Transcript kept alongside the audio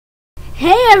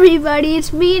Hey everybody,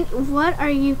 it's me. What are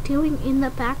you doing in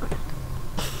the background?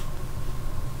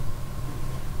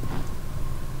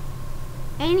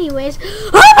 Anyways,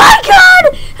 oh my god!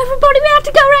 Everybody, we have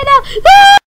to go right now!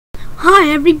 Ah! Hi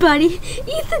everybody,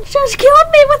 Ethan just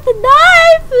killed me with the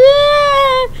knife!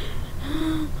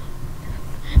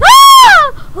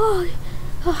 Ah!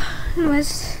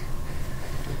 Anyways.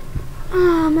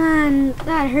 Oh man,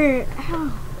 that hurt.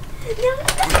 Ow.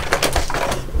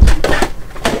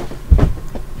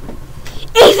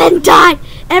 Ethan died!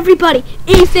 Everybody,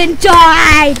 Ethan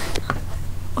died!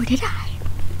 Or did I?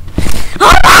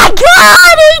 Oh my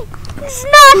god! He's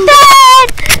not dead!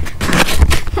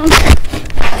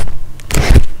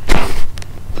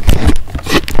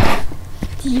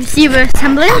 Do you see the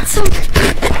resemblance?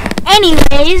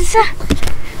 Anyways,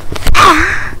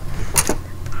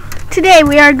 today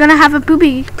we are gonna have a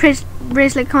boobie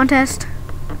bracelet contest.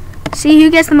 See who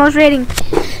gets the most rating.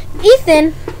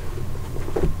 Ethan,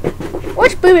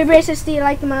 which boobie bracelets do you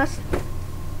like the most?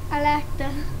 I like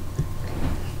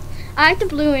the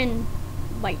blue and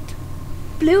white.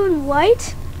 Blue and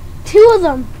white? Two of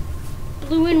them.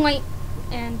 Blue and white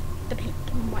and the pink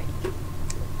and white.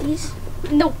 These?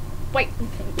 No, white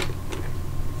and pink.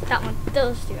 That one.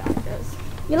 Those two. I like those.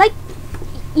 You like?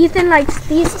 Ethan likes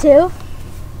these two.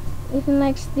 Ethan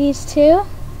likes these two.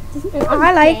 And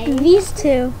I like these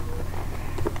two.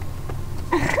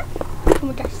 Oh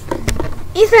my gosh.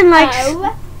 Ethan likes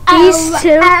these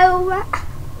two.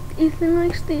 Ethan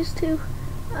likes these two.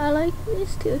 I like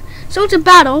these two. So it's a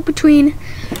battle between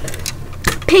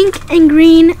pink and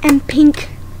green and pink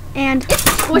and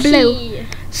blue.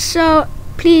 So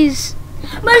please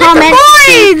comment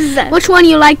which one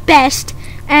you like best,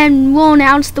 and we'll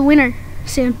announce the winner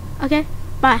soon. Okay?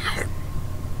 Bye.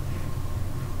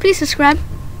 Please subscribe.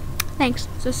 Thanks.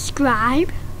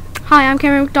 Subscribe. Hi, I'm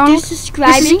Cameron McDonald. This is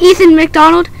Ethan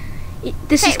McDonald.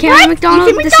 This is Cameron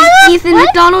McDonald. This is Ethan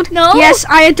McDonald. No. Yes,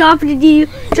 I adopted you.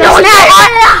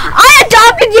 I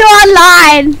adopted you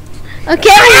online.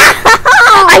 Okay?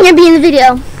 I'm gonna be in the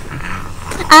video.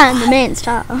 I'm the main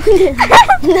star.